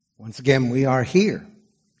Once again, we are here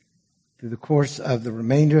through the course of the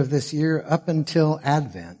remainder of this year up until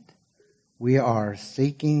Advent. We are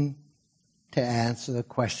seeking to answer the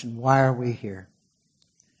question, why are we here?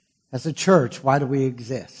 As a church, why do we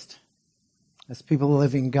exist? As people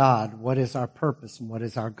living God, what is our purpose and what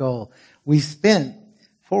is our goal? We spent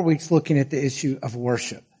 4 weeks looking at the issue of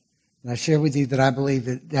worship. And I share with you that I believe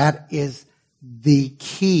that that is the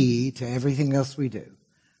key to everything else we do.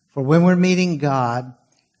 For when we're meeting God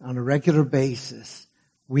on a regular basis,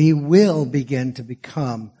 we will begin to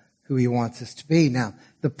become who He wants us to be. Now,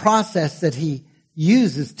 the process that He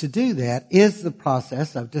uses to do that is the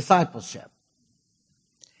process of discipleship.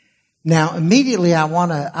 Now, immediately I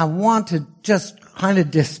want to just kind of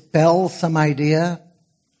dispel some idea,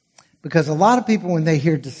 because a lot of people, when they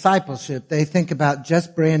hear discipleship, they think about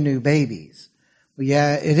just brand new babies. Well,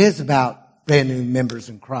 yeah, it is about brand new members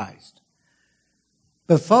in Christ.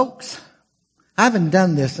 But folks, I haven't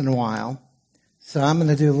done this in a while, so I'm going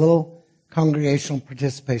to do a little congregational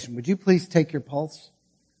participation. Would you please take your pulse?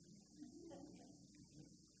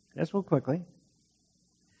 Just real quickly.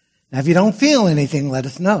 Now, if you don't feel anything, let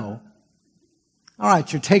us know. All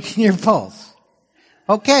right, you're taking your pulse.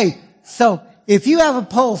 Okay, so if you have a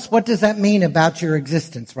pulse, what does that mean about your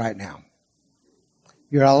existence right now?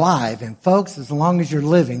 You're alive. And folks, as long as you're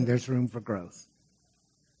living, there's room for growth.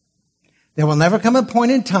 There will never come a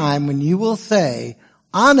point in time when you will say,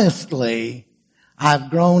 honestly, I've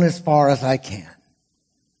grown as far as I can.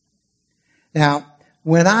 Now,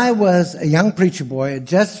 when I was a young preacher boy, I had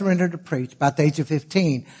just surrendered to preach about the age of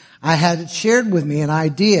 15, I had shared with me an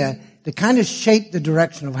idea to kind of shape the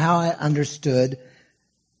direction of how I understood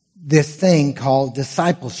this thing called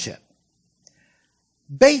discipleship.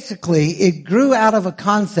 Basically, it grew out of a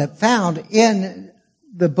concept found in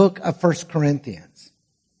the book of 1 Corinthians.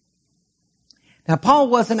 Now, Paul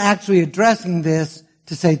wasn't actually addressing this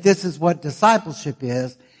to say this is what discipleship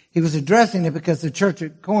is. He was addressing it because the church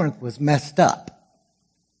at Corinth was messed up.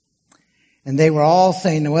 And they were all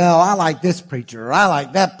saying, well, I like this preacher, or I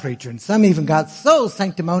like that preacher. And some even got so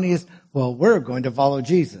sanctimonious, well, we're going to follow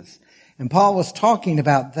Jesus. And Paul was talking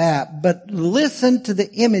about that. But listen to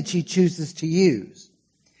the image he chooses to use.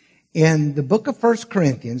 In the book of 1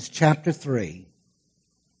 Corinthians, chapter 3,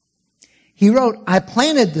 he wrote, I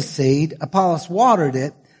planted the seed, Apollos watered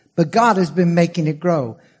it, but God has been making it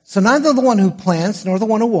grow. So neither the one who plants nor the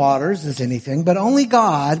one who waters is anything, but only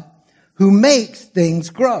God who makes things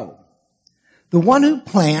grow. The one who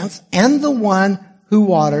plants and the one who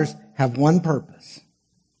waters have one purpose,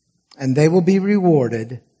 and they will be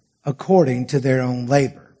rewarded according to their own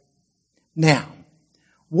labor. Now,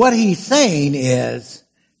 what he's saying is,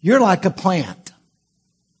 you're like a plant.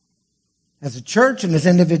 As a church and as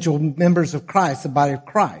individual members of Christ, the body of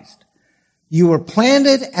Christ, you were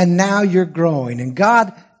planted and now you're growing. And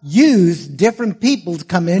God used different people to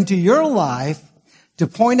come into your life to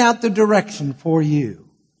point out the direction for you.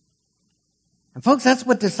 And folks, that's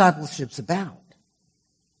what discipleship's about.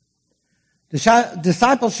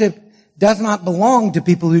 Discipleship does not belong to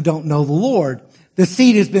people who don't know the Lord. The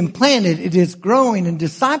seed has been planted, it is growing, and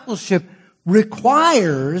discipleship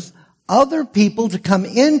requires other people to come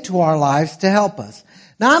into our lives to help us.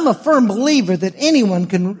 Now, I'm a firm believer that anyone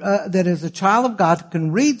can, that is a child of God,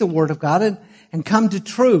 can read the Word of God and come to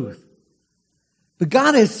truth. But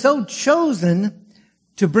God has so chosen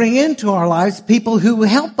to bring into our lives people who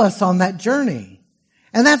help us on that journey.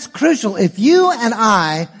 And that's crucial. If you and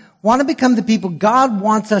I want to become the people God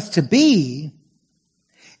wants us to be,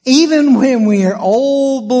 even when we are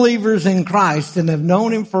old believers in Christ and have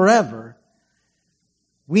known Him forever,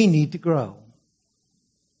 we need to grow.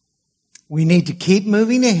 We need to keep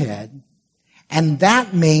moving ahead, and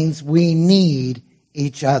that means we need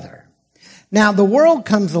each other. Now, the world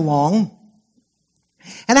comes along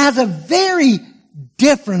and has a very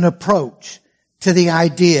different approach to the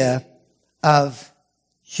idea of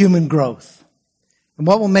human growth and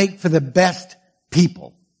what will make for the best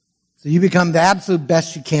people. So you become the absolute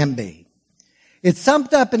best you can be. It's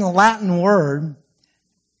summed up in a Latin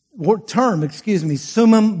term,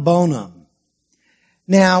 summum bonum.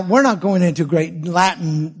 Now, we're not going into a great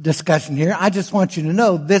Latin discussion here. I just want you to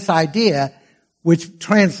know this idea, which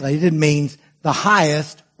translated means the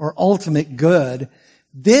highest or ultimate good.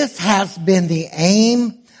 This has been the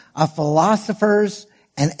aim of philosophers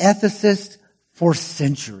and ethicists for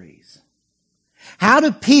centuries. How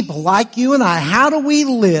do people like you and I, how do we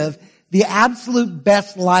live the absolute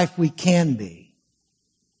best life we can be?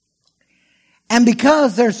 And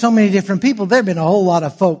because there's so many different people, there have been a whole lot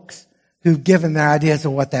of folks who've given their ideas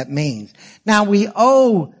of what that means. Now, we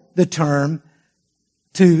owe the term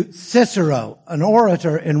to Cicero, an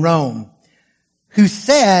orator in Rome, who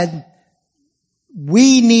said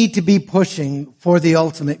we need to be pushing for the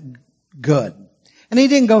ultimate good. And he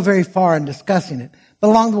didn't go very far in discussing it, but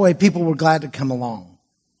along the way, people were glad to come along.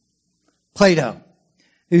 Plato,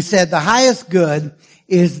 who said the highest good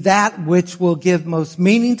is that which will give most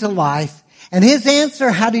meaning to life. And his answer,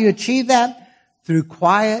 how do you achieve that? Through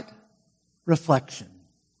quiet reflection.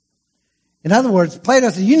 In other words, Plato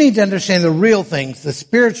said you need to understand the real things, the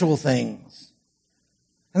spiritual things.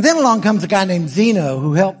 And then along comes a guy named Zeno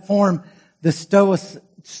who helped form the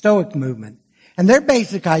Stoic movement. And their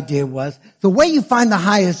basic idea was the way you find the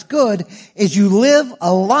highest good is you live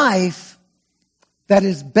a life that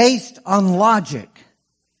is based on logic,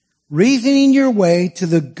 reasoning your way to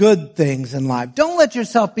the good things in life. Don't let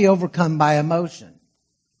yourself be overcome by emotion.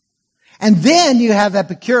 And then you have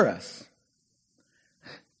Epicurus,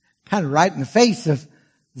 kind of right in the face of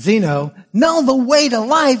Zeno. No, the way to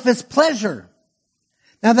life is pleasure.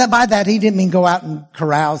 Now by that he didn't mean go out and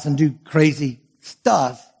carouse and do crazy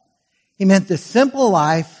stuff. He meant the simple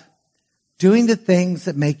life, doing the things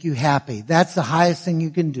that make you happy. That's the highest thing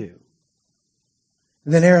you can do.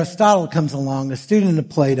 And then Aristotle comes along, a student of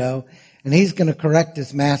Plato, and he's going to correct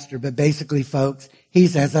his master, but basically, folks,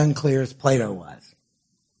 he's as unclear as Plato was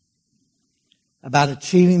about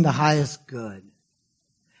achieving the highest good.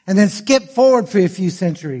 And then skip forward for a few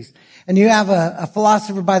centuries, and you have a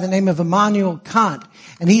philosopher by the name of Immanuel Kant,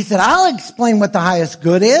 and he said, I'll explain what the highest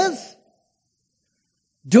good is.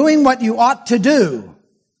 Doing what you ought to do.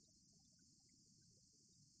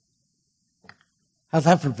 How's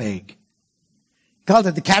that for vague? He called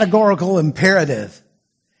it the categorical imperative.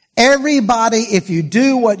 Everybody, if you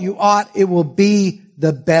do what you ought, it will be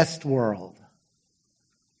the best world.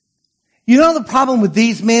 You know the problem with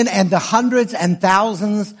these men and the hundreds and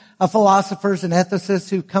thousands of philosophers and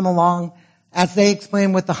ethicists who come along as they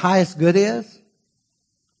explain what the highest good is?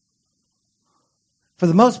 For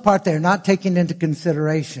the most part, they're not taking into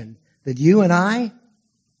consideration that you and I,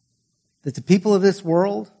 that the people of this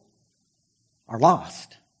world are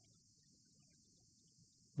lost.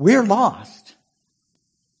 We're lost.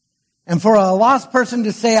 And for a lost person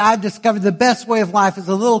to say, I've discovered the best way of life is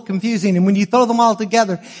a little confusing. And when you throw them all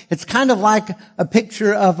together, it's kind of like a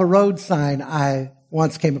picture of a road sign I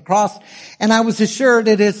once came across. And I was assured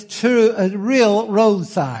it is true, a real road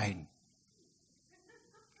sign.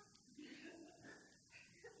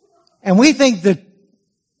 And we think the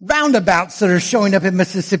roundabouts that are showing up in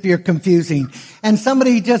Mississippi are confusing. And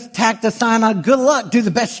somebody just tacked a sign on, good luck, do the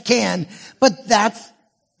best you can. But that's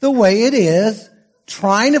the way it is,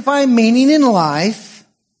 trying to find meaning in life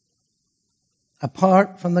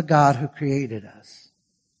apart from the God who created us.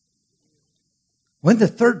 When the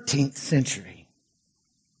 13th century,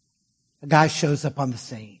 a guy shows up on the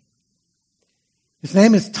scene. His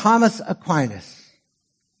name is Thomas Aquinas,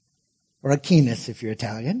 or Aquinas if you're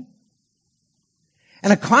Italian.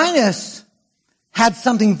 And Aquinas had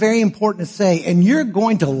something very important to say, and you're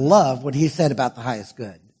going to love what he said about the highest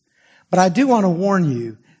good. But I do want to warn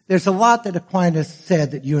you, there's a lot that Aquinas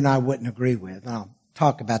said that you and I wouldn't agree with. And I'll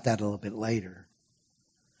talk about that a little bit later.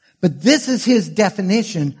 But this is his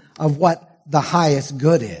definition of what the highest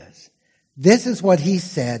good is. This is what he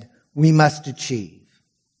said we must achieve.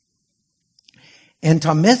 In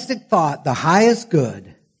Thomistic thought, the highest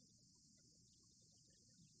good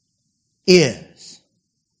is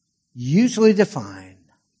usually defined,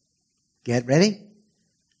 get ready,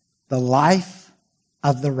 the life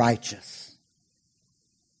of the righteous.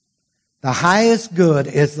 The highest good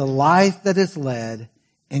is the life that is led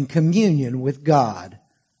in communion with God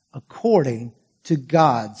according to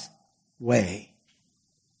God's way.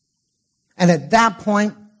 And at that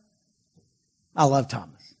point, I love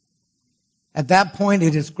Thomas. At that point,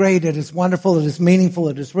 it is great, it is wonderful, it is meaningful,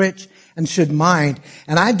 it is rich, and should mind.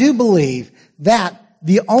 And I do believe that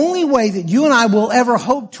the only way that you and I will ever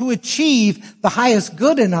hope to achieve the highest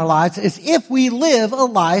good in our lives is if we live a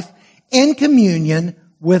life in communion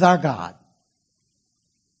with our God.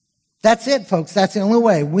 That's it, folks. That's the only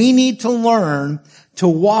way. We need to learn to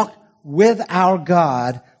walk with our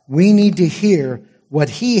God. We need to hear what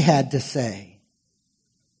He had to say.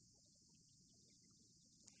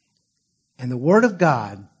 And the Word of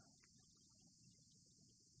God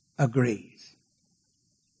agrees.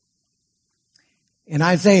 In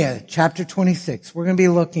Isaiah chapter 26, we're going to be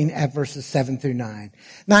looking at verses 7 through 9.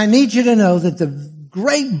 Now, I need you to know that the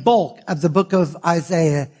great bulk of the book of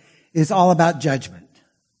Isaiah is all about judgment.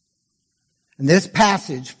 And this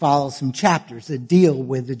passage follows some chapters that deal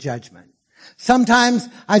with the judgment. Sometimes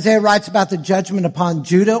Isaiah writes about the judgment upon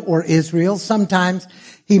Judah or Israel. Sometimes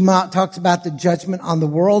he talks about the judgment on the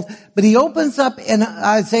world. But he opens up in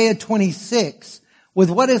Isaiah 26 with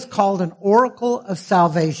what is called an oracle of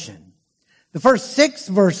salvation. The first 6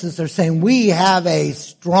 verses are saying we have a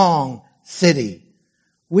strong city.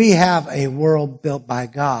 We have a world built by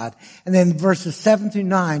God. And then verses 7 through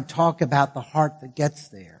 9 talk about the heart that gets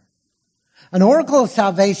there. An oracle of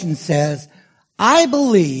salvation says, I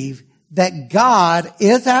believe that God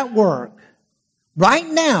is at work right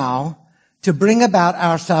now to bring about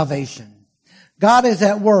our salvation. God is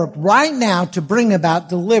at work right now to bring about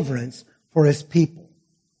deliverance for his people.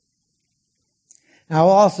 Now,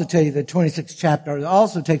 I'll also tell you the 26th chapter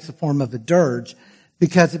also takes the form of a dirge,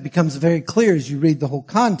 because it becomes very clear as you read the whole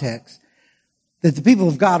context that the people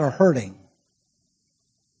of God are hurting.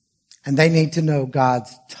 And they need to know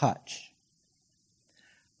God's touch.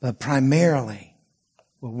 But primarily,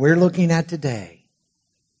 what we're looking at today,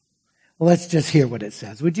 well, let's just hear what it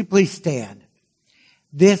says. Would you please stand?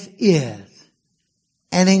 This is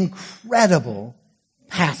an incredible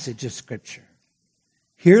passage of Scripture.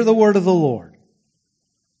 Hear the word of the Lord.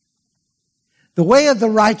 The way of the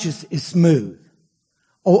righteous is smooth.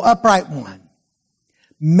 O upright one,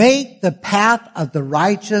 make the path of the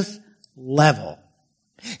righteous level.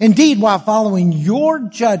 Indeed, while following your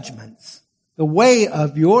judgments, the way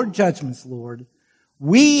of your judgments, Lord,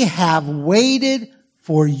 we have waited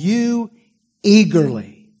for you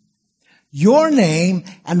eagerly. Your name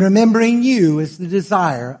and remembering you is the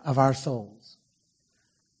desire of our souls.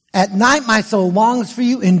 At night my soul longs for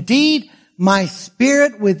you. Indeed, my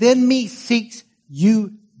spirit within me seeks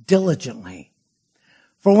you diligently.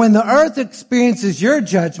 For when the earth experiences your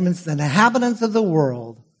judgments, the inhabitants of the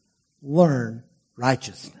world learn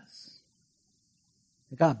righteousness.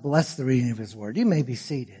 May God bless the reading of his word. You may be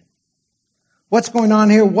seated. What's going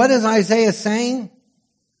on here? What is Isaiah saying?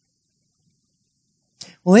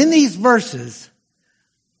 Well, in these verses,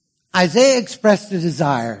 Isaiah expressed a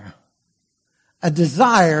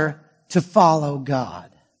desire to follow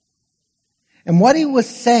God. And what he was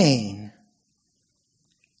saying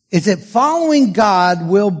is that following God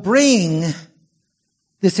will bring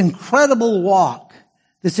this incredible walk,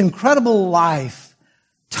 this incredible life,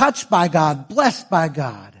 touched by God, blessed by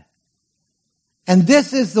God. And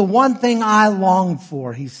this is the one thing I long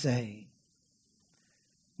for, he's saying.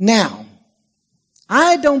 Now,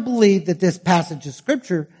 I don't believe that this passage of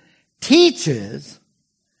Scripture teaches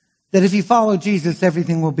that if you follow Jesus,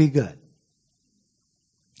 everything will be good.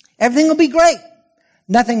 Everything will be great.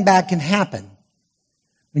 Nothing bad can happen.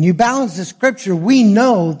 When you balance the Scripture, we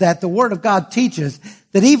know that the Word of God teaches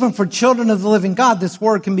that even for children of the living God, this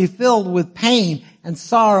Word can be filled with pain and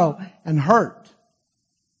sorrow and hurt.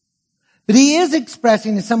 But he is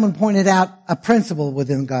expressing, as someone pointed out, a principle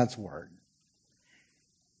within God's Word.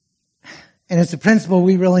 And it's a principle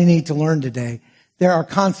we really need to learn today. There are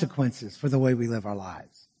consequences for the way we live our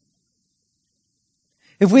lives.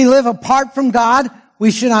 If we live apart from God,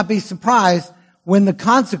 we should not be surprised when the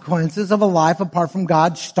consequences of a life apart from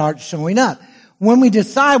God start showing up. When we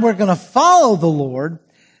decide we're going to follow the Lord,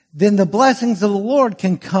 then the blessings of the Lord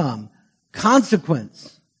can come.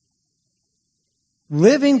 Consequence.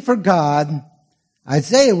 Living for God,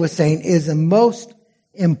 Isaiah was saying, is the most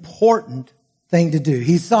important thing to do.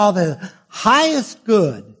 He saw the highest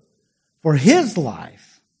good for his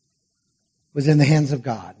life was in the hands of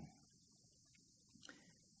God.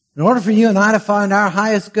 In order for you and I to find our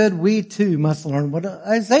highest good, we too must learn what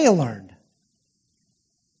Isaiah learned.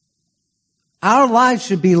 Our lives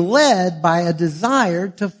should be led by a desire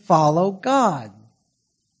to follow God.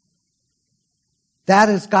 That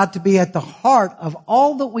has got to be at the heart of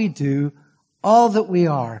all that we do, all that we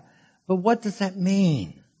are. But what does that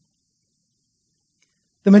mean?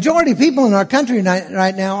 The majority of people in our country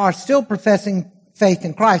right now are still professing faith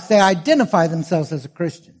in Christ. They identify themselves as a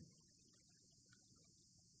Christian.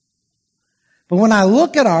 But when I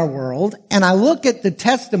look at our world and I look at the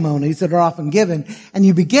testimonies that are often given and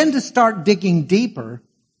you begin to start digging deeper,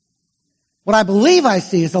 what I believe I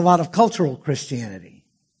see is a lot of cultural Christianity.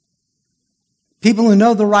 People who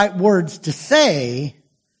know the right words to say,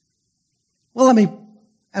 well, let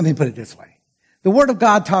me put it this way. The Word of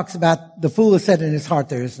God talks about the fool has said in his heart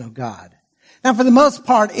there is no God. Now, for the most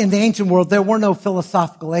part, in the ancient world, there were no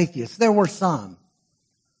philosophical atheists. There were some.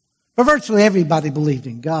 But virtually everybody believed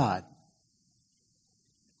in God.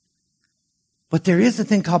 But there is a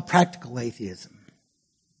thing called practical atheism.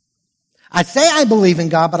 I say I believe in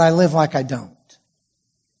God, but I live like I don't.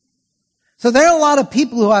 So there are a lot of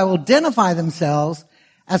people who I will identify themselves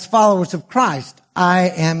as followers of Christ. I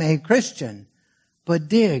am a Christian. But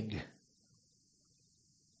dig.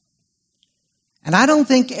 And I don't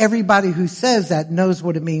think everybody who says that knows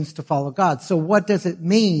what it means to follow God. So what does it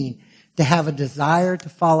mean to have a desire to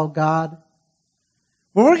follow God?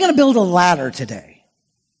 Well, we're going to build a ladder today.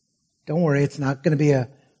 Don't worry, it's not going to be a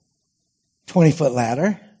 20-foot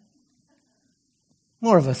ladder.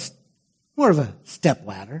 More of a step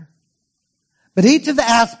ladder. But each of the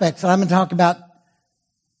aspects that I'm going to talk about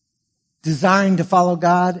desiring to follow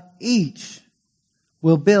God, each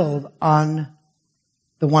will build on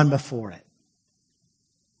the one before it.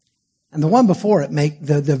 And the one before it,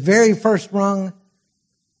 the very first rung,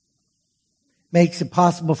 makes it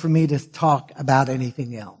possible for me to talk about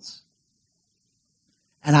anything else.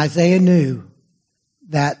 And Isaiah knew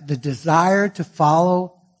that the desire to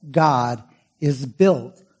follow God is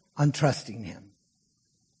built on trusting Him.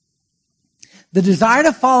 The desire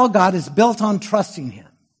to follow God is built on trusting Him.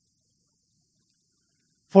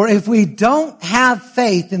 For if we don't have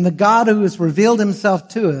faith in the God who has revealed Himself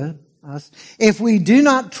to us, if we do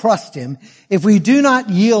not trust Him, if we do not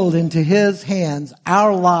yield into His hands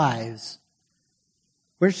our lives,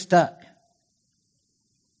 we're stuck.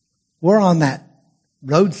 We're on that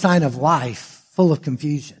road sign of life full of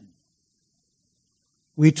confusion.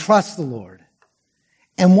 We trust the Lord.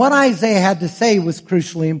 And what Isaiah had to say was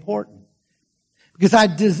crucially important. Because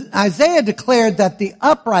Isaiah declared that the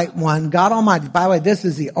upright one, God Almighty, by the way, this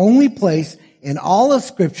is the only place in all of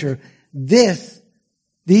Scripture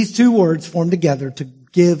these two words form together to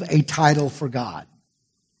give a title for God.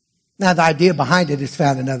 Now, the idea behind it is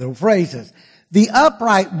found in other phrases. The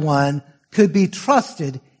upright one could be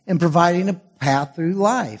trusted in providing a path through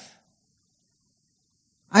life.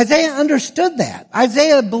 Isaiah understood that.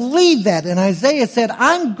 Isaiah believed that. And Isaiah said,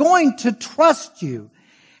 I'm going to trust you.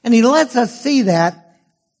 And he lets us see that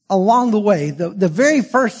along the way. The very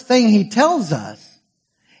first thing he tells us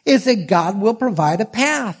is that God will provide a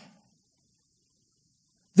path.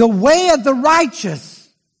 The way of the righteous.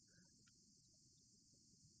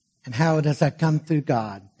 And how does that come through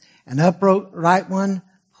God? An upright one,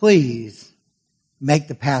 please make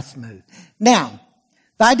the path smooth. Now,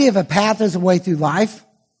 the idea of a path as a way through life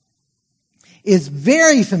is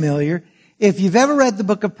very familiar. If you've ever read the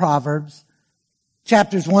book of Proverbs,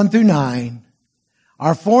 chapters 1 through 9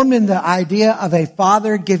 are formed in the idea of a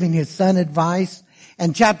father giving his son advice.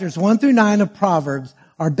 And chapters 1 through 9 of Proverbs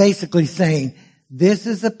are basically saying, this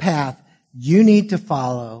is the path you need to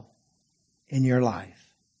follow in your life.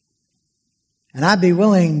 And I'd be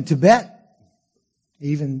willing to bet,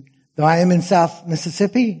 even though I am in South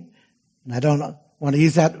Mississippi, and I don't want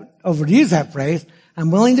to overuse that phrase,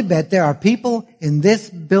 I'm willing to bet there are people in this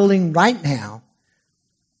building right now,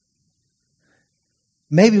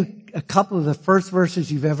 maybe a couple of the first verses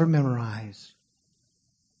you've ever memorized.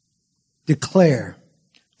 Declare,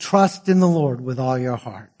 trust in the Lord with all your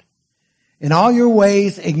heart. In all your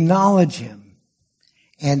ways, acknowledge Him,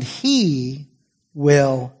 and He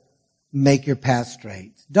will make your path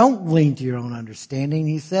straight. Don't lean to your own understanding,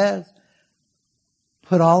 he says.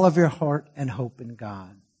 Put all of your heart and hope in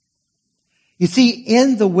God. You see,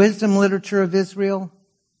 in the wisdom literature of Israel,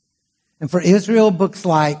 and for Israel, books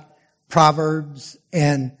like Proverbs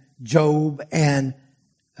and Job and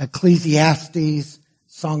Ecclesiastes,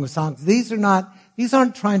 Song of Songs, these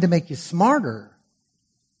aren't trying to make you smarter.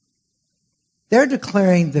 They're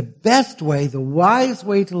declaring the best way, the wise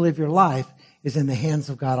way to live your life is in the hands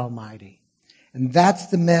of God Almighty. And that's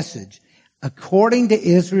the message. According to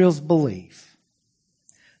Israel's belief,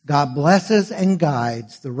 God blesses and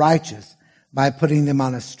guides the righteous by putting them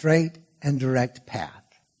on a straight and direct path.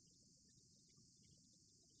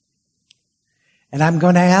 And I'm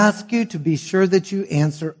going to ask you to be sure that you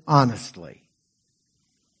answer honestly.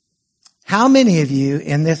 How many of you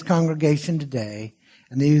in this congregation today,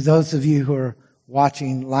 and those of you who are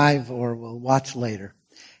watching live or will watch later,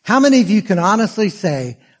 how many of you can honestly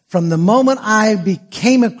say, from the moment I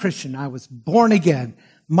became a Christian, I was born again,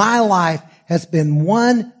 my life has been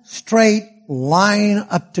one straight line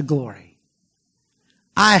up to glory.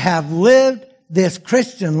 I have lived this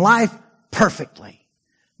Christian life perfectly,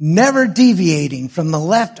 never deviating from the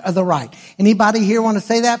left or the right. Anybody here want to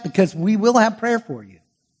say that? Because we will have prayer for you.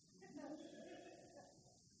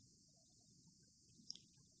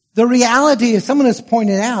 The reality, as someone has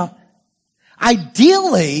pointed out,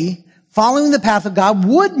 ideally, following the path of God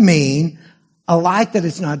would mean a life that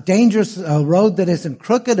is not dangerous, a road that isn't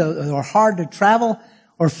crooked or hard to travel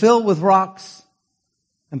or filled with rocks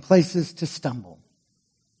and places to stumble.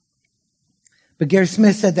 But Gary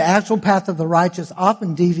Smith said the actual path of the righteous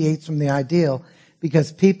often deviates from the ideal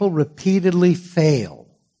because people repeatedly fail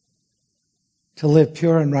to live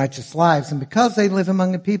pure and righteous lives. And because they live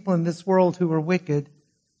among the people in this world who are wicked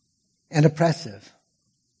and oppressive.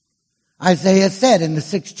 Isaiah said in the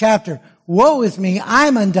 6th chapter, woe is me,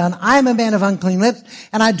 I'm undone, I'm a man of unclean lips,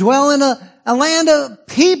 and I dwell in a land of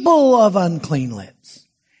people of unclean lips.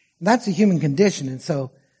 And that's a human condition. And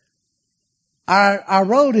so Our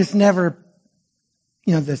road is never,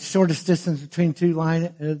 the shortest distance between 2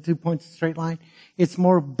 points of straight line. It's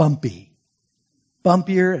more bumpy.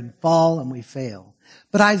 Bumpier and fall and we fail.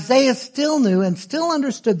 But Isaiah still knew and still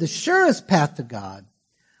understood the surest path to God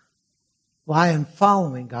lie in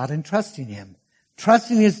following God and trusting Him.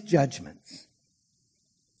 Trusting His judgments.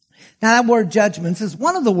 Now that word judgments is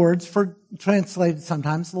one of the words for translated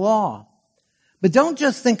sometimes law. But don't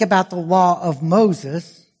just think about the law of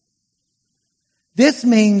Moses. This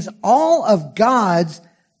means all of God's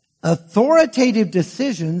authoritative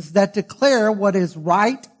decisions that declare what is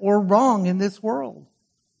right or wrong in this world.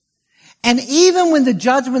 And even when the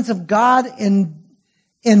judgments of God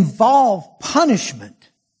involve punishment,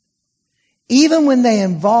 even when they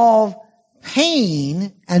involve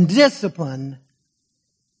pain and discipline,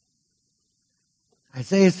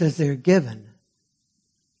 Isaiah says they're given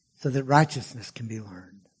so that righteousness can be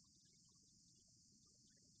learned.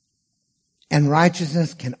 And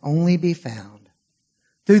righteousness can only be found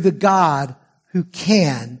through the God who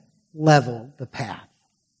can level the path.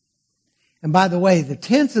 And by the way, the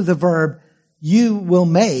tense of the verb you will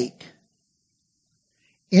make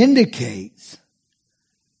indicates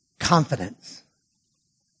confidence.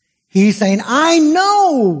 He's saying, I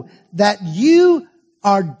know that you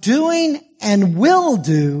are doing and will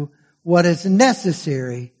do what is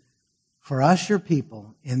necessary for us, your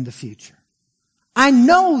people, in the future. I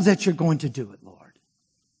know that you're going to do it, Lord.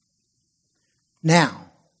 Now,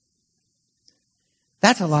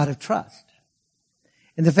 that's a lot of trust.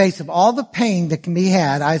 In the face of all the pain that can be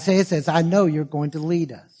had, Isaiah says, I know you're going to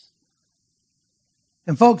lead us.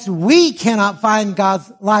 And folks, we cannot find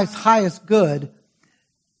God's life's highest good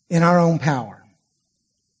in our own power.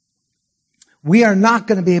 We are not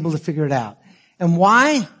going to be able to figure it out. And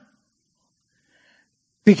why?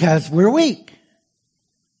 Because we're weak.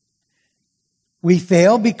 We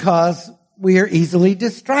fail because we are easily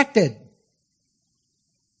distracted.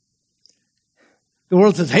 The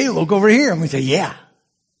world says, hey, look over here. And we say, yeah.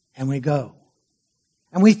 And we go.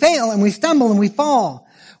 And we fail and we stumble and we fall.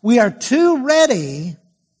 We are too ready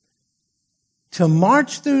to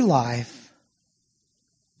march through life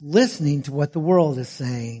listening to what the world is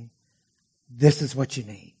saying. This is what you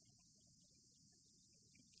need.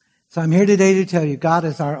 So I'm here today to tell you God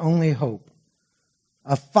is our only hope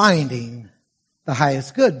of finding the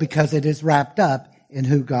highest good because it is wrapped up in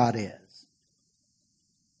who God is.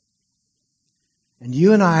 And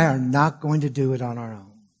you and I are not going to do it on our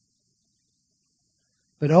own.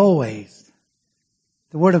 But always,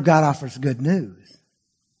 the Word of God offers good news.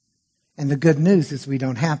 And the good news is we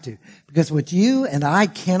don't have to. Because what you and I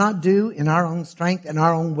cannot do in our own strength and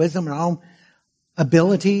our own wisdom and our own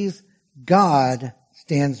abilities, God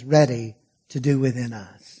stands ready to do within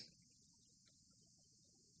us.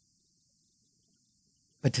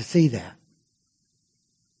 But to see that,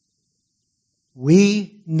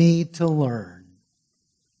 we need to learn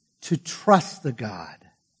to trust the God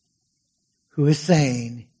who is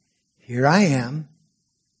saying, here I am,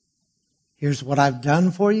 here's what I've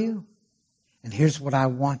done for you, and here's what I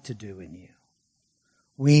want to do in you.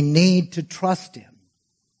 We need to trust Him.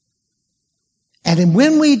 And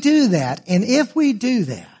when we do that, and if we do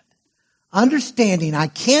that, understanding I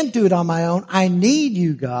can't do it on my own, I need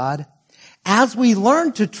you, God. As we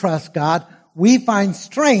learn to trust God, we find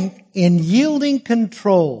strength in yielding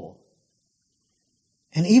control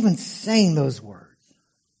and even saying those words.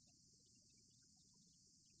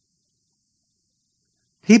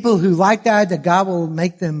 People who like that God will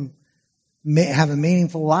make them have a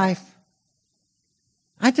meaningful life.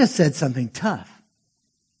 I just said something tough.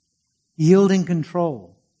 Yielding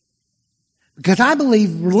control. Because I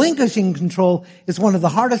believe relinquishing control is one of the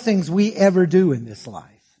hardest things we ever do in this life.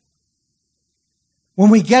 When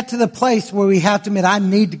we get to the place where we have to admit, I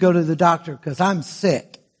need to go to the doctor because I'm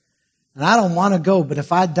sick. And I don't want to go, but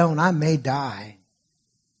if I don't, I may die.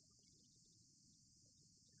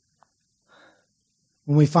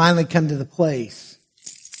 When we finally come to the place,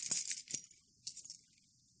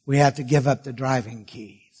 we have to give up the driving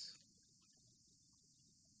keys.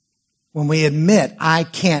 When we admit, I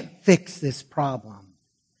can't fix this problem.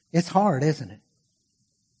 It's hard, isn't it?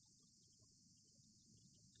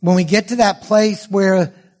 When we get to that place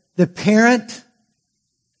where the parent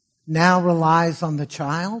now relies on the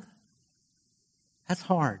child, that's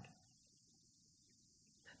hard.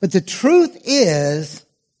 But the truth is,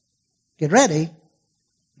 get ready,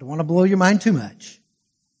 I don't want to blow your mind too much.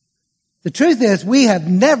 The truth is, we have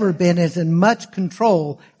never been as in much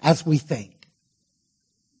control as we think.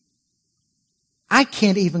 I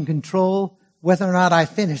can't even control whether or not I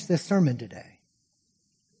finish this sermon today.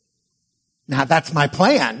 Now, that's my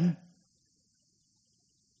plan.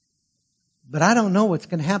 but I don't know what's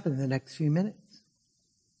going to happen in the next few minutes.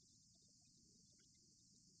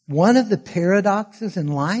 One of the paradoxes in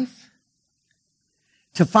life,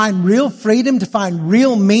 to find real freedom, to find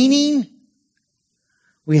real meaning,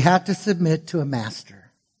 we have to submit to a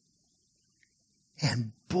master.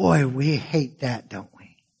 And boy, we hate that, don't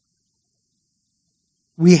we?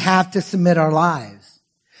 We have to submit our lives.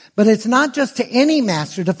 But it's not just to any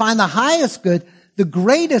master. To find the highest good, the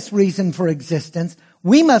greatest reason for existence,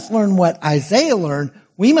 we must learn what Isaiah learned.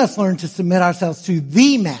 We must learn to submit ourselves to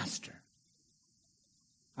the master,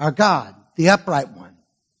 our God, the upright one.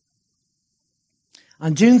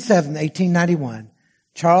 On June 7, 1891,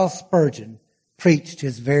 Charles Spurgeon preached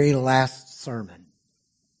his very last sermon.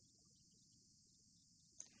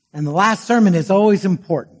 And the last sermon is always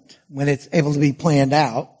important when it's able to be planned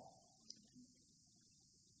out.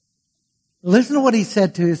 Listen to what he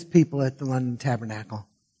said to his people at the London Tabernacle.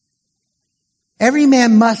 Every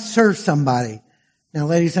man must serve somebody. Now,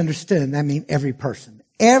 ladies, understood, that means every person.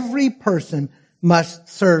 Every person must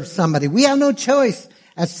serve somebody. We have no choice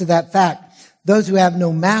as to that fact. Those who have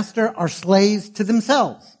no master are slaves to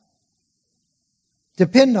themselves.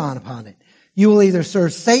 Depend upon it. You will either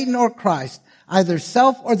serve Satan or Christ, either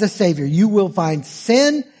self or the Savior. You will find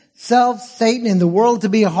sin, self, Satan, and the world to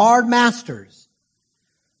be hard masters.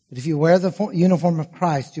 But if you wear the uniform of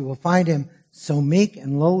Christ, you will find him so meek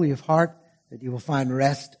and lowly of heart that you will find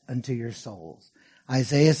rest unto your souls.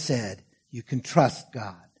 Isaiah said, you can trust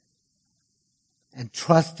God. And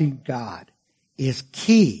trusting God is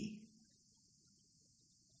key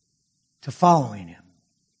to following him.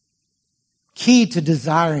 Key to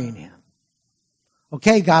desiring him.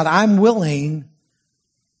 Okay, God, I'm willing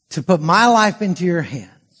to put my life into your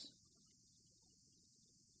hands.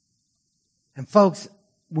 And folks,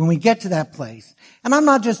 when we get to that place, and I'm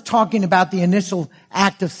not just talking about the initial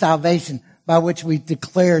act of salvation by which we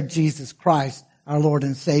declared Jesus Christ, our Lord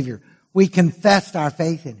and Savior. We confessed our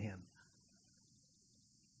faith in him.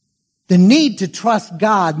 The need to trust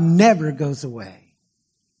God never goes away.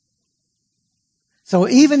 So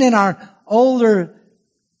even in our older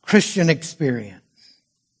Christian experience,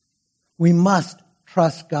 we must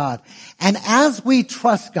trust God. And as we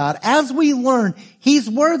trust God, as we learn, he's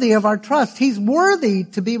worthy of our trust. He's worthy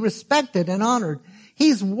to be respected and honored.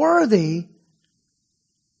 He's worthy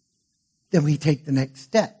that we take the next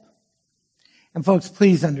step. And folks,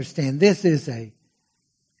 please understand, this is a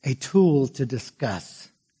tool to discuss.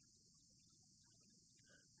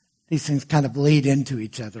 These things kind of lead into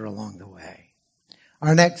each other along the way.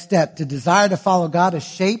 Our next step, to desire to follow God, is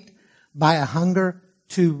shaped by a hunger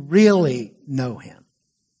to really know him.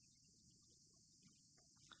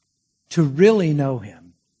 To really know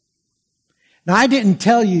him. Now, I didn't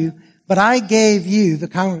tell you, but I gave you, the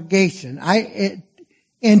congregation, I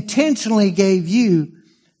intentionally gave you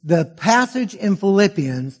the passage in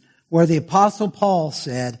Philippians where the Apostle Paul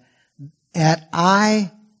said, that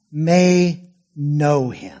I may know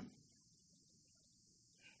him.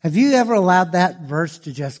 Have you ever allowed that verse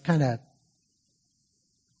to just kind of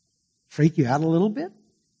freak you out a little bit?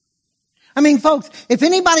 I mean, folks, if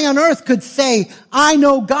anybody on earth could say, I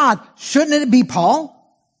know God, shouldn't it be Paul?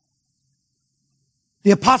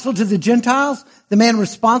 The apostle to the Gentiles, the man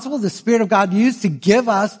responsible, the Spirit of God used to give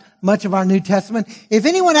us much of our New Testament. If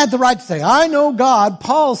anyone had the right to say, I know God,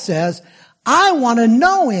 Paul says, I want to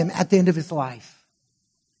know him at the end of his life.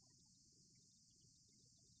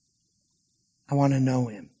 I want to know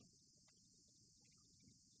him.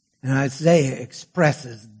 And Isaiah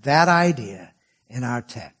expresses that idea in our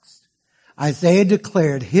text. Isaiah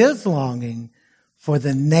declared his longing for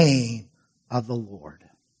the name of the Lord.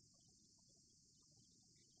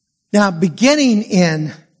 Now, beginning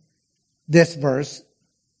in this verse,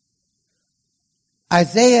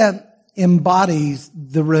 Isaiah embodies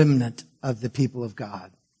the remnant of the people of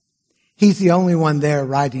God. He's the only one there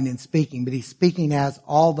writing and speaking, but he's speaking as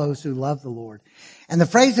all those who love the Lord. And the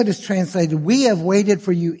phrase that is translated, we have waited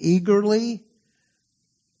for you eagerly,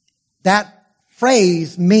 that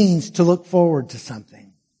phrase means to look forward to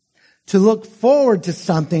something. To look forward to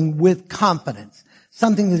something with confidence.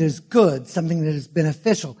 Something that is good, something that is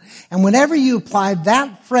beneficial. And whenever you apply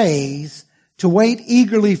that phrase to wait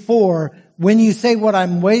eagerly for, when you say what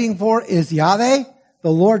I'm waiting for is Yahweh,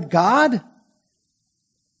 the Lord God,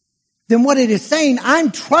 then what it is saying,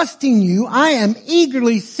 I'm trusting you, I am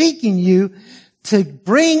eagerly seeking you to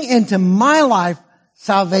bring into my life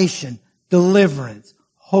salvation, deliverance,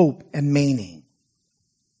 hope, and meaning.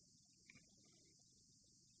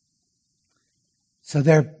 So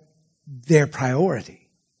their priority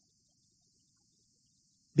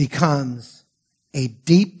becomes a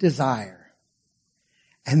deep desire.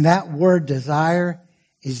 And that word desire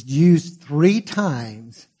is used 3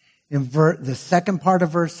 times in the second part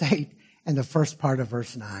of verse 8 and the first part of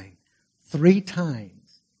verse 9. 3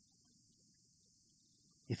 times.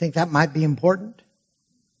 You think that might be important?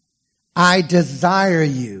 I desire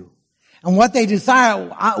you. And what they desire,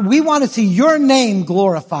 we want to see your name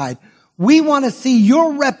glorified. We want to see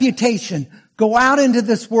your reputation go out into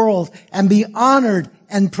this world and be honored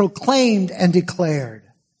and proclaimed and declared.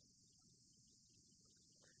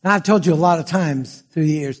 And I've told you a lot of times through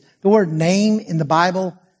the years, the word name in the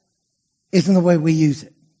Bible isn't the way we use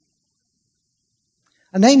it.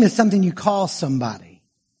 A name is something you call somebody.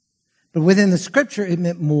 But within the scripture, it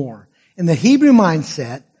meant more. In the Hebrew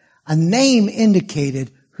mindset, a name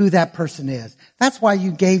indicated who that person is. That's why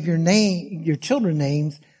you gave your children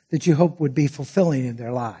names that you hope would be fulfilling in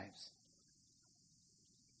their lives.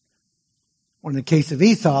 Or in the case of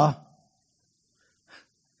Esau,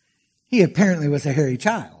 he apparently was a hairy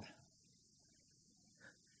child.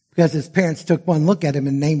 Because his parents took one look at him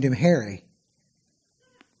and named him Harry.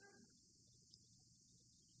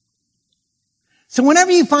 So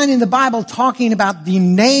whenever you find in the Bible talking about the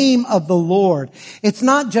name of the Lord, it's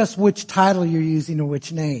not just which title you're using or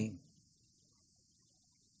which name.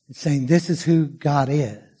 It's saying this is who God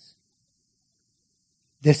is.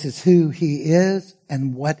 This is who He is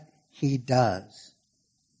and what He does.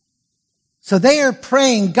 So they are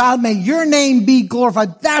praying, God, may your name be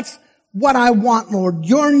glorified. That's what I want, Lord,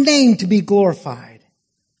 your name to be glorified.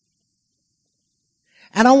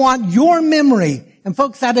 And I want your memory. And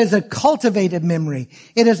folks, that is a cultivated memory.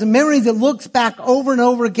 It is a memory that looks back over and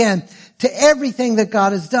over again to everything that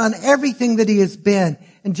God has done, everything that He has been.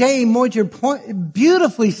 And J.A. Moyer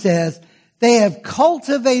beautifully says, they have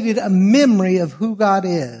cultivated a memory of who God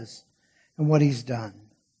is and what He's done.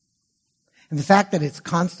 And the fact that it's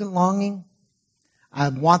constant longing, I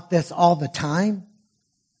want this all the time,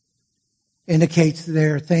 indicates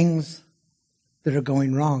there are things that are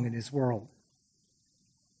going wrong in His world.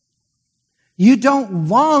 You don't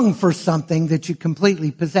long for something that you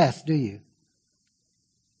completely possess, do you? It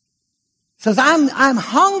says, I'm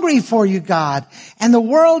hungry for you, God, and the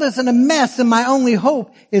world is in a mess, and my only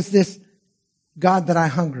hope is this God that I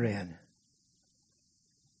hunger in.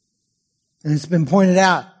 And it's been pointed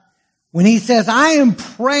out, when He says, I am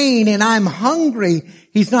praying and I'm hungry,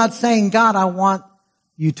 He's not saying, God, I want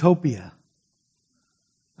utopia.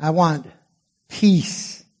 I want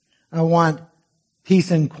peace. I want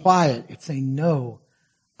peace and quiet. It's saying, no,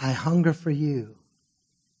 I hunger for you.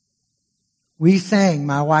 We sang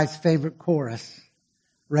my wife's favorite chorus,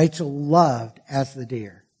 Rachel loved as the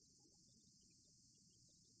deer.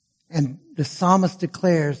 And the psalmist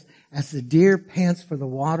declares, as the deer pants for the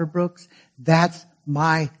water brooks, that's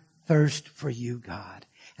my thirst for you, God.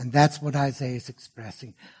 And that's what Isaiah is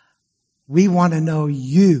expressing. We want to know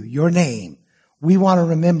you, your name. We want to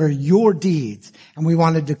remember your deeds, and we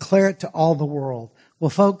want to declare it to all the world. Well,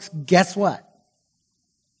 folks, guess what?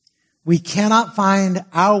 We cannot find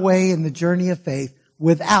our way in the journey of faith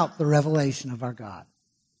without the revelation of our God.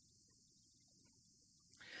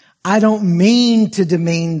 I don't mean to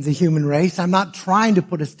demean the human race. I'm not trying to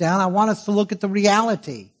put us down. I want us to look at the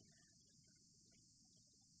reality.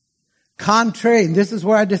 Contrary, and this is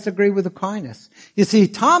where I disagree with Aquinas. You see,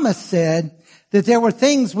 Thomas said that there were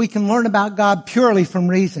things we can learn about God purely from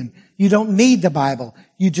reason. You don't need the Bible.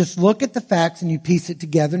 You just look at the facts and you piece it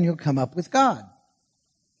together and you'll come up with God.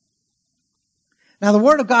 Now, the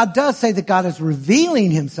Word of God does say that God is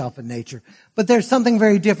revealing Himself in nature, but there's something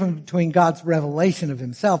very different between God's revelation of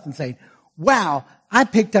Himself and saying, wow, I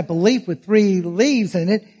picked up a leaf with 3 leaves in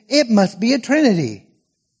it. It must be a Trinity.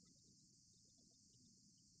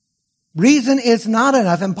 Reason is not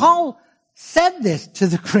enough. And Paul said this to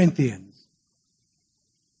the Corinthians.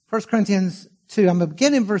 1 Corinthians 2, I'm going to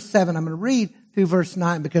begin in verse 7. I'm going to read through verse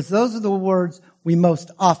 9 because those are the words we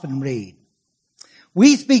most often read.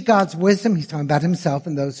 We speak God's wisdom. He's talking about Himself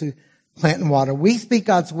and those who plant and water. We speak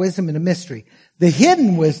God's wisdom in a mystery, the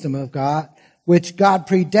hidden wisdom of God, which God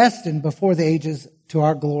predestined before the ages to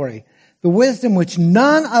our glory. The wisdom which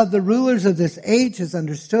none of the rulers of this age has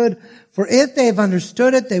understood, for if they have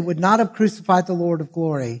understood it, they would not have crucified the Lord of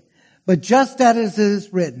glory. But just as it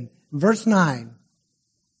is written, verse 9,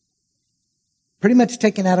 pretty much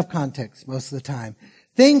taken out of context most of the time.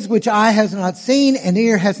 Things which eye has not seen and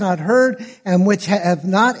ear has not heard and which have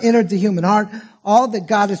not entered the human heart, all that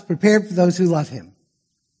God has prepared for those who love Him.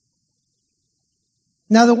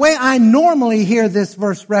 Now, the way I normally hear this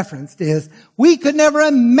verse referenced is, we could never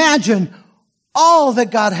imagine all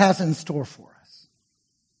that God has in store for us.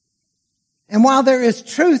 And while there is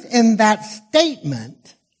truth in that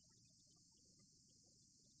statement,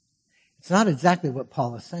 it's not exactly what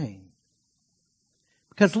Paul is saying.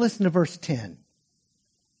 Because listen to verse 10.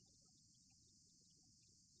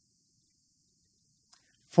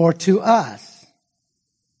 For to us,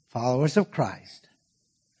 followers of Christ,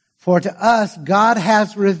 for to us God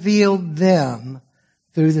has revealed them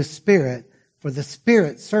through the Spirit, for the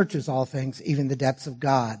Spirit searches all things, even the depths of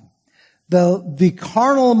God. The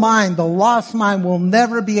carnal mind, the lost mind will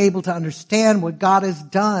never be able to understand what God has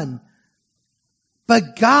done.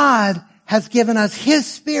 But God has given us His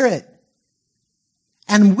Spirit.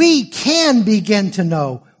 And we can begin to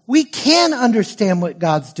know. We can understand what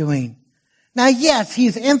God's doing. Now, yes,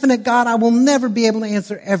 He's infinite God. I will never be able to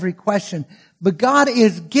answer every question. But God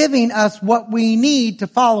is giving us what we need to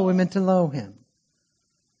follow Him and to know Him.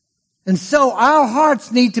 And so our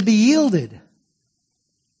hearts need to be yielded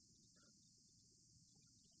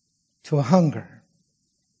to a hunger.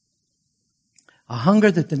 A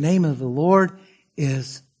hunger that the name of the Lord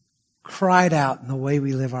is cried out in the way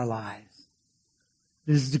we live our lives.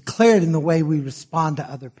 It is declared in the way we respond to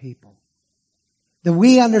other people. That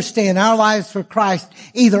we understand our lives for Christ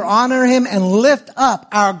either honor Him and lift up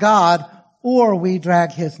our God, or we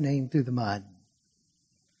drag His name through the mud.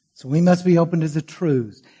 So we must be open to the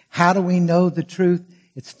truths. How do we know the truth?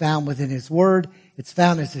 It's found within His Word. It's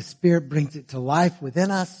found as His Spirit brings it to life within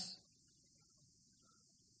us.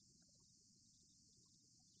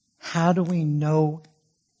 How do we know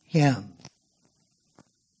Him?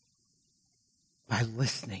 By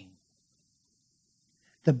listening.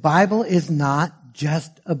 The Bible is not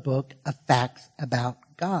just a book of facts about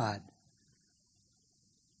God.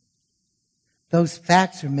 Those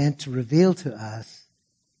facts are meant to reveal to us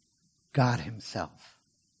God Himself.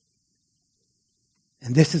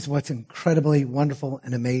 And this is what's incredibly wonderful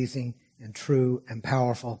and amazing and true and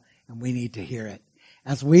powerful, and we need to hear it.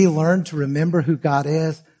 As we learn to remember who God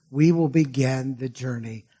is, we will begin the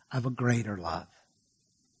journey of a greater love.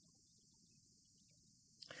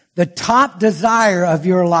 The top desire of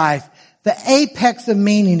your life, the apex of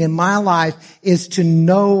meaning in my life, is to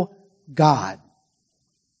know God.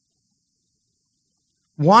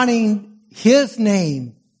 Wanting His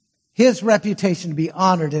name, His reputation to be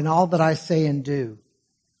honored in all that I say and do.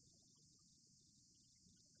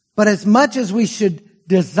 But as much as we should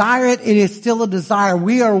desire it, it is still a desire.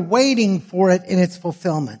 We are waiting for it in its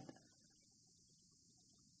fulfillment.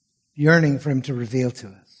 Yearning for Him to reveal to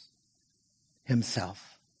us Himself.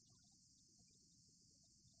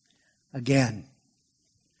 Again,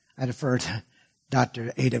 I defer to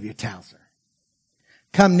Dr. A.W. Towser.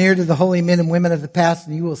 Come near to the holy men and women of the past,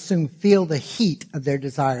 and you will soon feel the heat of their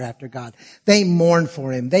desire after God. They mourned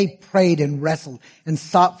for Him. They prayed and wrestled and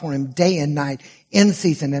sought for Him day and night, in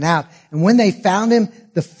season and out. And when they found Him,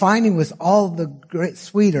 the finding was all the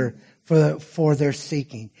sweeter for their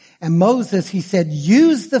seeking. And Moses, he said,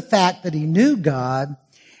 used the fact that he knew God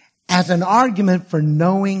as an argument for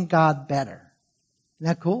knowing God better. Isn't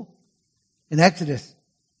that cool? In Exodus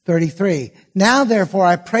 33, now therefore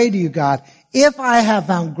I pray to you, God, if I have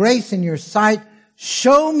found grace in your sight,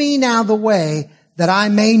 show me now the way that I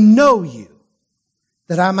may know you,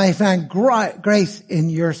 that I may find grace in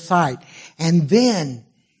your sight. And then,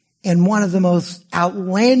 in one of the most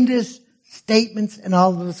outlandish statements in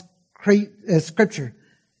all of Scripture,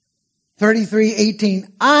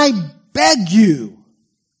 33:18, I beg you,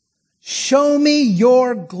 show me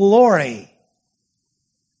your glory.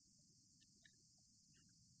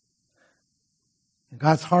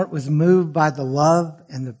 God's heart was moved by the love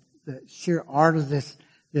and the sheer art of this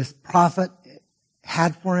prophet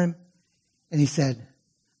had for him. And He said,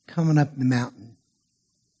 coming up the mountain,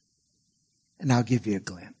 and I'll give you a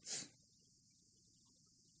glimpse.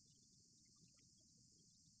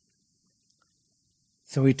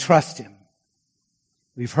 So we trust Him.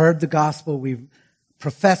 We've heard the gospel. We've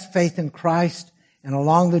professed faith in Christ. And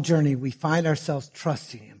along the journey, we find ourselves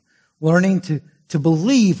trusting Him, learning to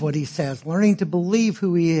believe what He says, learning to believe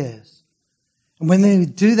who He is. And when they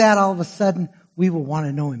do that, all of a sudden, we will want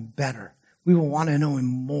to know Him better. We will want to know Him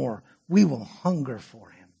more. We will hunger for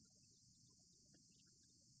Him.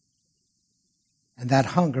 And that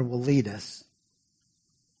hunger will lead us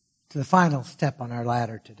to the final step on our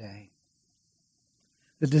ladder today.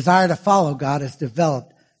 The desire to follow God is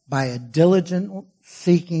developed by a diligent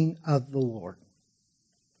seeking of the Lord.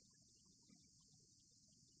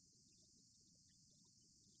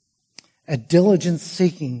 A diligent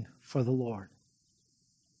seeking for the Lord.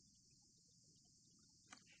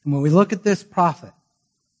 And when we look at this prophet,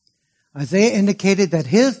 Isaiah indicated that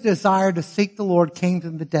his desire to seek the Lord came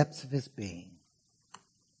from the depths of his being.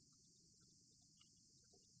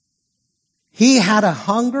 He had a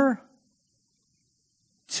hunger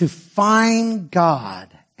to find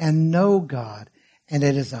God and know God, and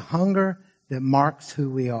it is a hunger that marks who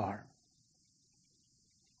we are.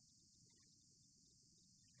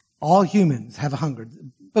 All humans have a hunger.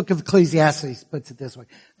 The book of Ecclesiastes puts it this way.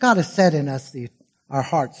 God has set in us our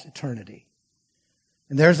heart's eternity.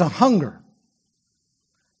 And there's a hunger.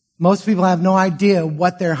 Most people have no idea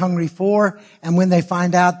what they're hungry for, and when they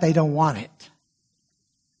find out, they don't want it.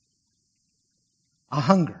 A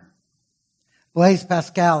hunger. Blaise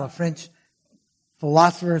Pascal, a French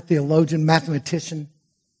philosopher, theologian, mathematician,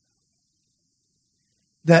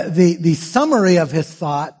 the summary of his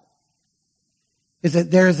thought is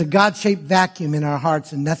that there is a God-shaped vacuum in our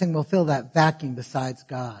hearts and nothing will fill that vacuum besides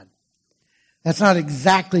God. That's not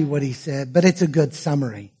exactly what he said, but it's a good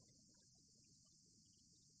summary.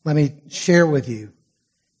 Let me share with you.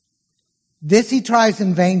 This he tries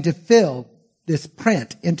in vain to fill this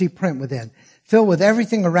empty print within. Fill with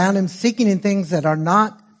everything around him, seeking in things that are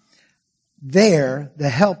not there, the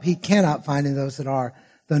help he cannot find in those that are,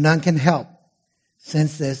 though none can help.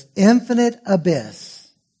 Since this infinite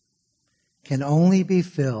abyss can only be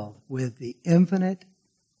filled with the infinite,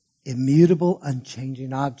 immutable,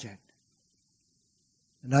 unchanging object.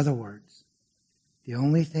 In other words, the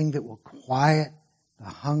only thing that will quiet the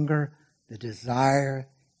hunger, the desire,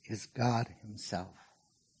 is God himself.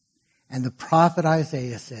 And the prophet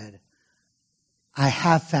Isaiah said, I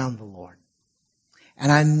have found the Lord.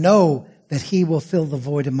 And I know that he will fill the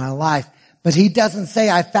void in my life. But he doesn't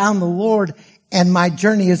say, I found the Lord and my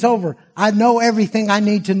journey is over. I know everything I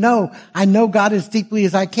need to know. I know God as deeply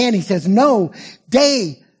as I can. He says, no,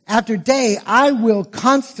 day after day, I will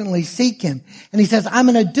constantly seek him. And he says, I'm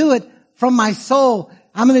going to do it from my soul.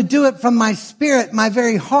 I'm going to do it from my spirit, my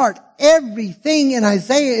very heart. Everything in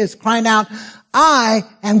Isaiah is crying out, I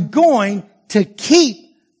am going to keep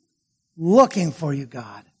looking for you,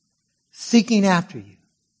 God, seeking after you.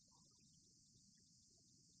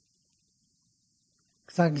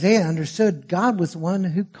 Because Isaiah understood God was the one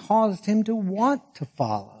who caused him to want to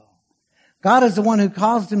follow. God is the one who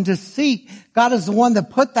caused him to seek. God is the one that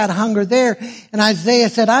put that hunger there. And Isaiah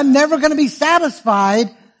said, I'm never going to be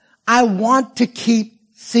satisfied. I want to keep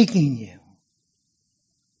seeking you.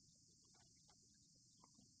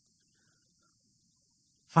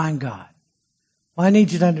 Find God. Well, I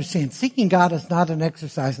need you to understand, seeking God is not an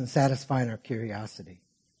exercise in satisfying our curiosity.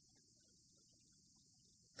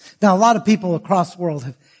 Now, a lot of people across the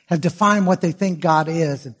world have defined what they think God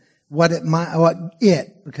is and what it might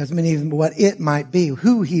be,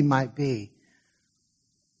 who he might be.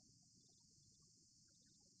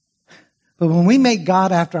 But when we make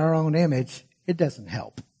God after our own image, it doesn't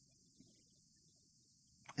help.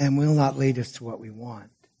 And will not lead us to what we want.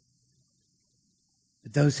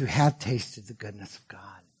 But those who have tasted the goodness of God.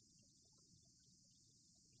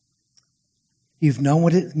 You've known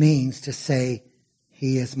what it means to say,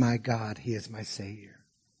 he is my God, he is my Savior.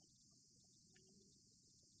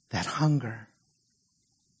 That hunger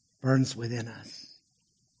burns within us.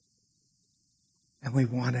 And we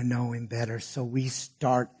want to know him better, so we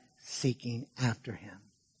start seeking after him,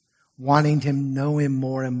 wanting to know him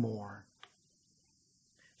more and more.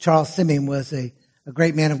 Charles Simeon was a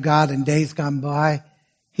great man of God in days gone by.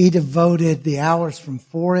 He devoted the hours from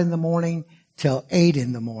 4 a.m. till 8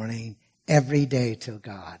 a.m. every day to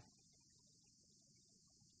God.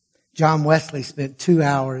 John Wesley spent 2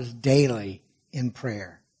 hours daily in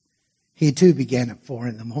prayer. He too began at 4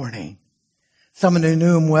 a.m. Someone who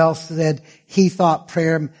knew him well said he thought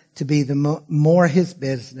prayer to be more his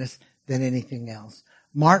business than anything else.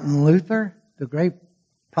 Martin Luther, the great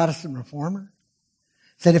Protestant reformer,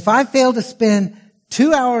 said, if I fail to spend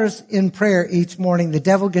 2 hours in prayer each morning, the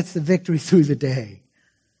devil gets the victory through the day.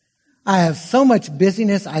 I have so much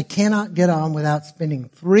busyness, I cannot get on without spending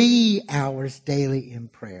 3 hours daily in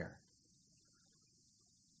prayer.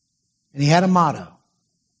 And he had a motto.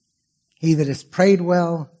 He that has prayed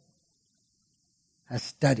well has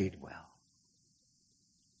studied well.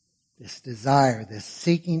 This desire, this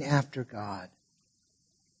seeking after God.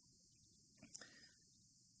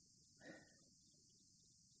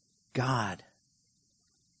 God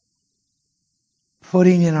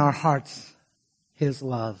putting in our hearts his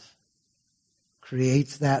love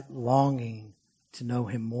creates that longing to know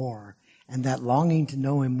him more. And that longing to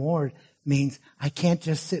know him more means I can't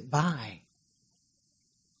just sit by.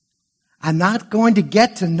 I'm not going to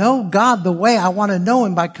get to know God the way I want to know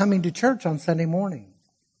him by coming to church on Sunday morning.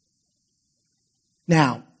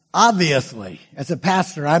 Now, obviously, as a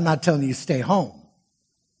pastor, I'm not telling you stay home.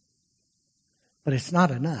 But it's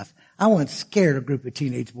not enough. I once scared a group of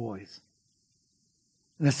teenage boys.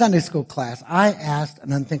 In a Sunday school class, I asked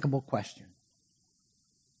an unthinkable question.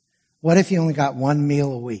 What if you only got one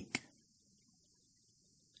meal a week?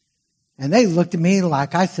 And they looked at me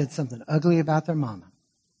like I said something ugly about their mama.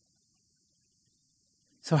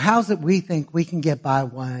 So how's it we think we can get by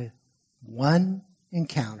one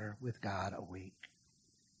encounter with God a week?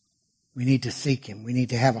 We need to seek Him. We need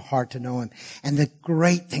to have a heart to know Him. And the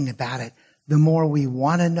great thing about it, the more we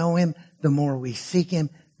want to know Him, the more we seek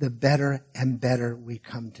Him, the better and better we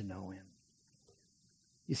come to know Him.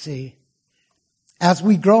 You see, as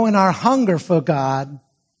we grow in our hunger for God,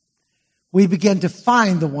 we begin to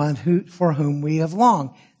find the one for whom we have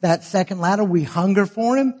longed. That second ladder, we hunger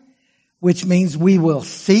for Him, which means we will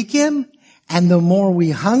seek Him. And the more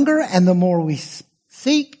we hunger and the more we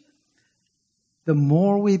seek, the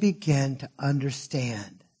more we begin to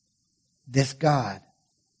understand this God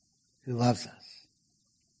who loves us.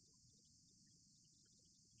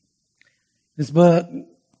 This book,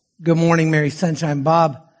 Good Morning, Mary Sunshine,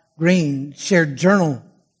 Bob Green shared journal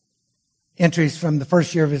entries from the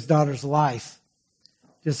first year of his daughter's life.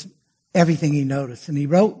 Just everything he noticed. And he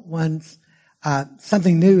wrote once,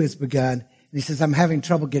 something new has begun. And he says, I'm having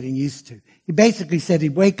trouble getting used to. He basically said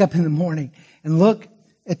he'd wake up in the morning and look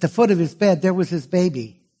at the foot of his bed. There was his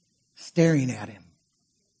baby staring at him.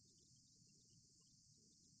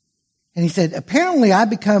 And he said, apparently I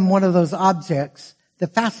become one of those objects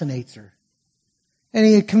that fascinates her. And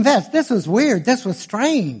he had confessed, this was weird. This was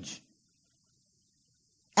strange.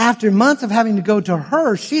 After months of having to go to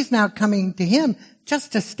her, she's now coming to him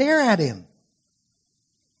just to stare at him.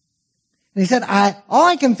 And he said, all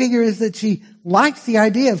I can figure is that she likes the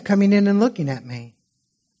idea of coming in and looking at me.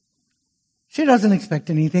 She doesn't expect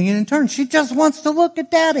anything in return. She just wants to look at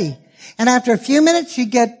Daddy. And after a few minutes,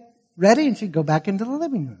 she'd get ready and she'd go back into the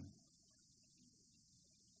living room.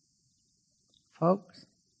 Folks,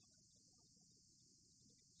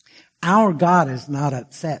 our God is not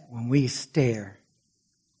upset when we stare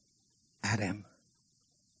at Him,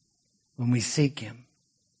 when we seek Him,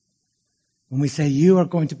 when we say, you are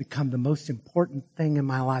going to become the most important thing in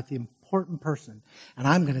my life, the important person, and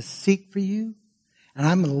I'm going to seek for you, and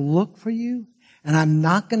I'm going to look for you, and I'm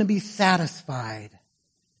not going to be satisfied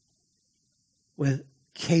with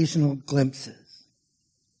occasional glimpses.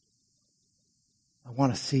 I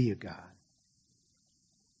want to see you, God.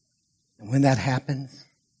 And when that happens,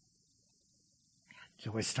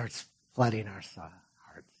 joy starts flooding our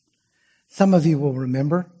hearts. Some of you will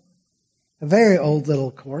remember a very old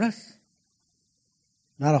little chorus.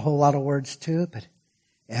 Not a whole lot of words to it, but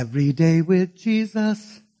every day with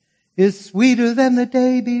Jesus is sweeter than the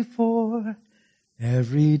day before.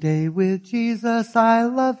 Every day with Jesus I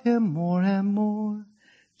love Him more and more.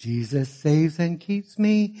 Jesus saves and keeps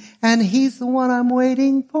me, and He's the one I'm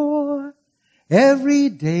waiting for. Every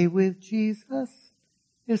day with Jesus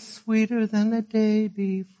is sweeter than the day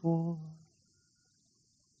before.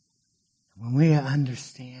 When we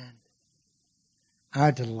understand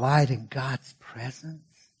our delight in God's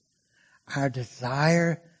presence, our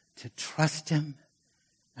desire to trust Him,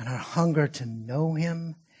 and our hunger to know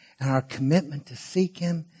Him, and our commitment to seek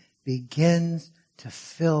Him begins to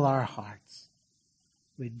fill our hearts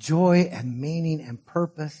with joy and meaning and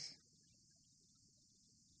purpose.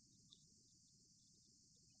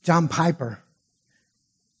 John Piper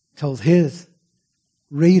told his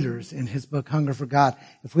readers in his book, Hunger for God,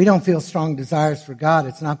 if we don't feel strong desires for God,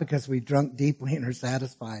 it's not because we've drunk deeply and are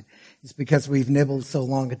satisfied. It's because we've nibbled so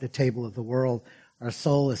long at the table of the world. Our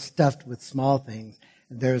soul is stuffed with small things,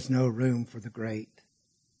 and there is no room for the great.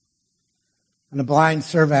 In a blind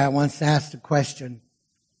survey, I once asked a question,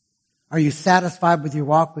 are you satisfied with your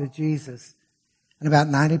walk with Jesus? And about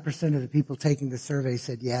 90% of the people taking the survey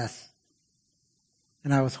said yes.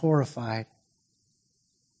 And I was horrified.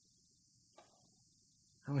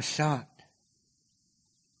 I was shocked.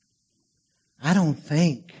 I don't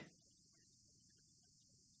think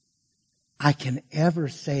I can ever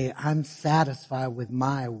say I'm satisfied with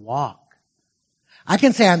my walk. I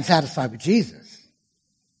can say I'm satisfied with Jesus.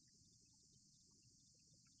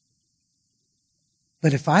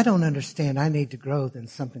 But if I don't understand I need to grow, then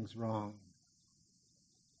something's wrong.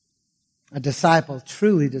 A disciple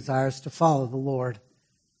truly desires to follow the Lord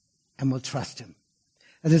and will trust Him.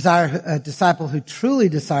 A disciple who truly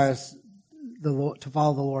desires to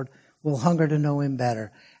follow the Lord will hunger to know Him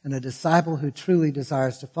better. And a disciple who truly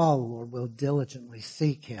desires to follow the Lord will diligently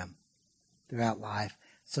seek Him throughout life.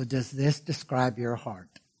 So does this describe your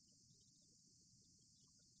heart?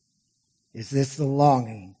 Is this the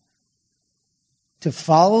longing to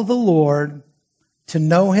follow the Lord, to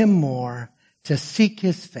know Him more, to seek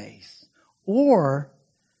His face? Or,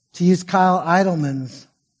 to use Kyle Idleman's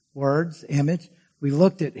words, image, we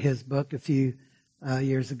looked at his book a few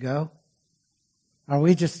years ago. Are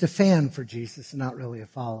we just a fan for Jesus and not really a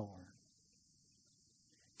follower?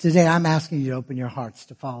 Today I'm asking you to open your hearts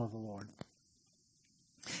to follow the Lord.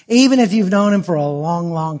 Even if you've known Him for a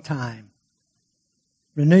long, long time,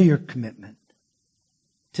 renew your commitment.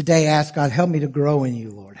 Today ask God, help me to grow in you,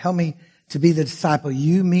 Lord. Help me to be the disciple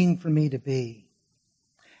you mean for me to be.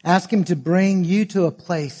 Ask Him to bring you to a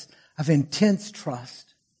place of intense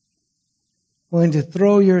trust, willing to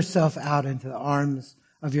throw yourself out into the arms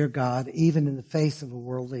of your God, even in the face of a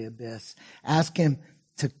worldly abyss. Ask Him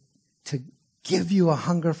to give you a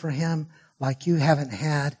hunger for Him like you haven't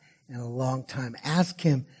had in a long time. Ask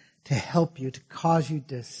Him to help you, to cause you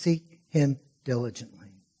to seek Him diligently.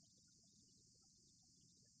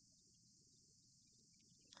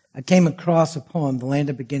 I came across a poem, The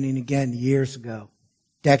Land of Beginning Again, years ago,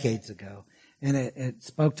 decades ago, and it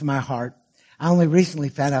spoke to my heart. I only recently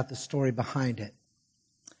found out the story behind it.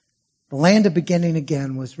 The Land of Beginning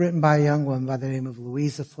Again was written by a young woman by the name of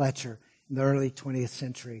Louisa Fletcher in the early 20th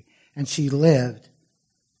century, and she lived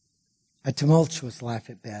a tumultuous life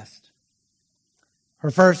at best.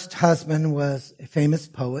 Her first husband was a famous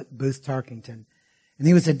poet, Booth Tarkington, and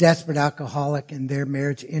he was a desperate alcoholic, and their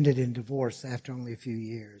marriage ended in divorce after only a few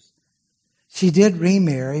years. She did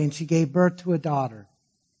remarry, and she gave birth to a daughter.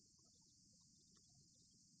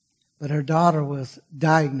 But her daughter was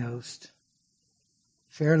diagnosed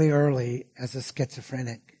fairly early as a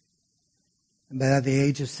schizophrenic. And by the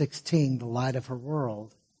age of 16, the light of her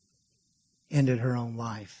world ended her own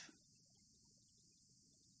life.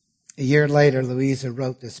 A year later, Louisa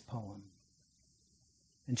wrote this poem.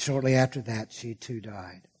 And shortly after that, she too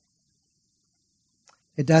died.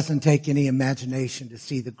 It doesn't take any imagination to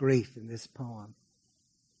see the grief in this poem,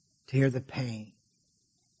 to hear the pain.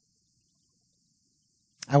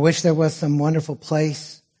 I wish there was some wonderful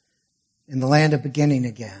place in the land of beginning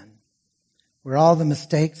again, where all the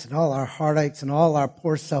mistakes and all our heartaches and all our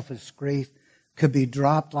poor selfish grief could be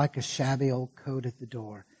dropped like a shabby old coat at the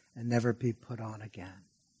door and never be put on again.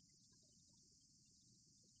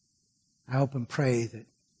 I hope and pray that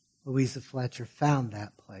Louisa Fletcher found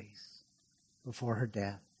that place before her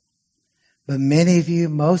death. But many of you,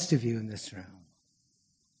 most of you in this room,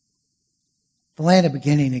 the land of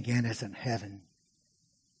beginning again isn't heaven.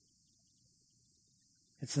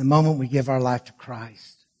 It's the moment we give our life to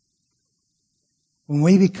Christ. When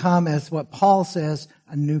we become, as what Paul says,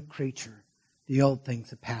 a new creature, the old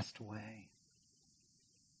things have passed away.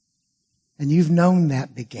 And you've known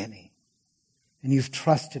that beginning. And you've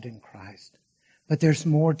trusted in Christ. But there's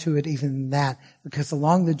more to it even than that. Because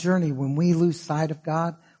along the journey, when we lose sight of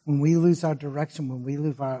God, when we lose our direction, when we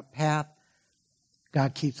lose our path,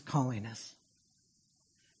 God keeps calling us.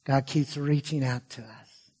 God keeps reaching out to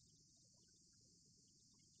us.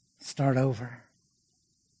 Start over.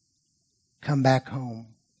 Come back home.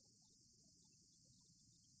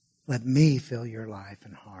 Let me fill your life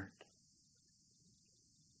and heart.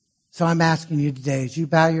 So I'm asking you today, as you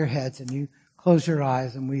bow your heads and you close your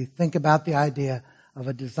eyes and we think about the idea of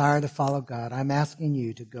a desire to follow God, I'm asking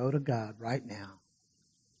you to go to God right now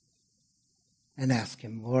and ask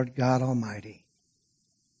Him, Lord God Almighty,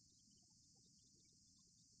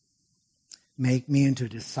 make me into a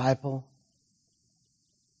disciple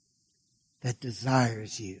that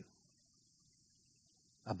desires you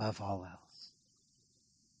above all else.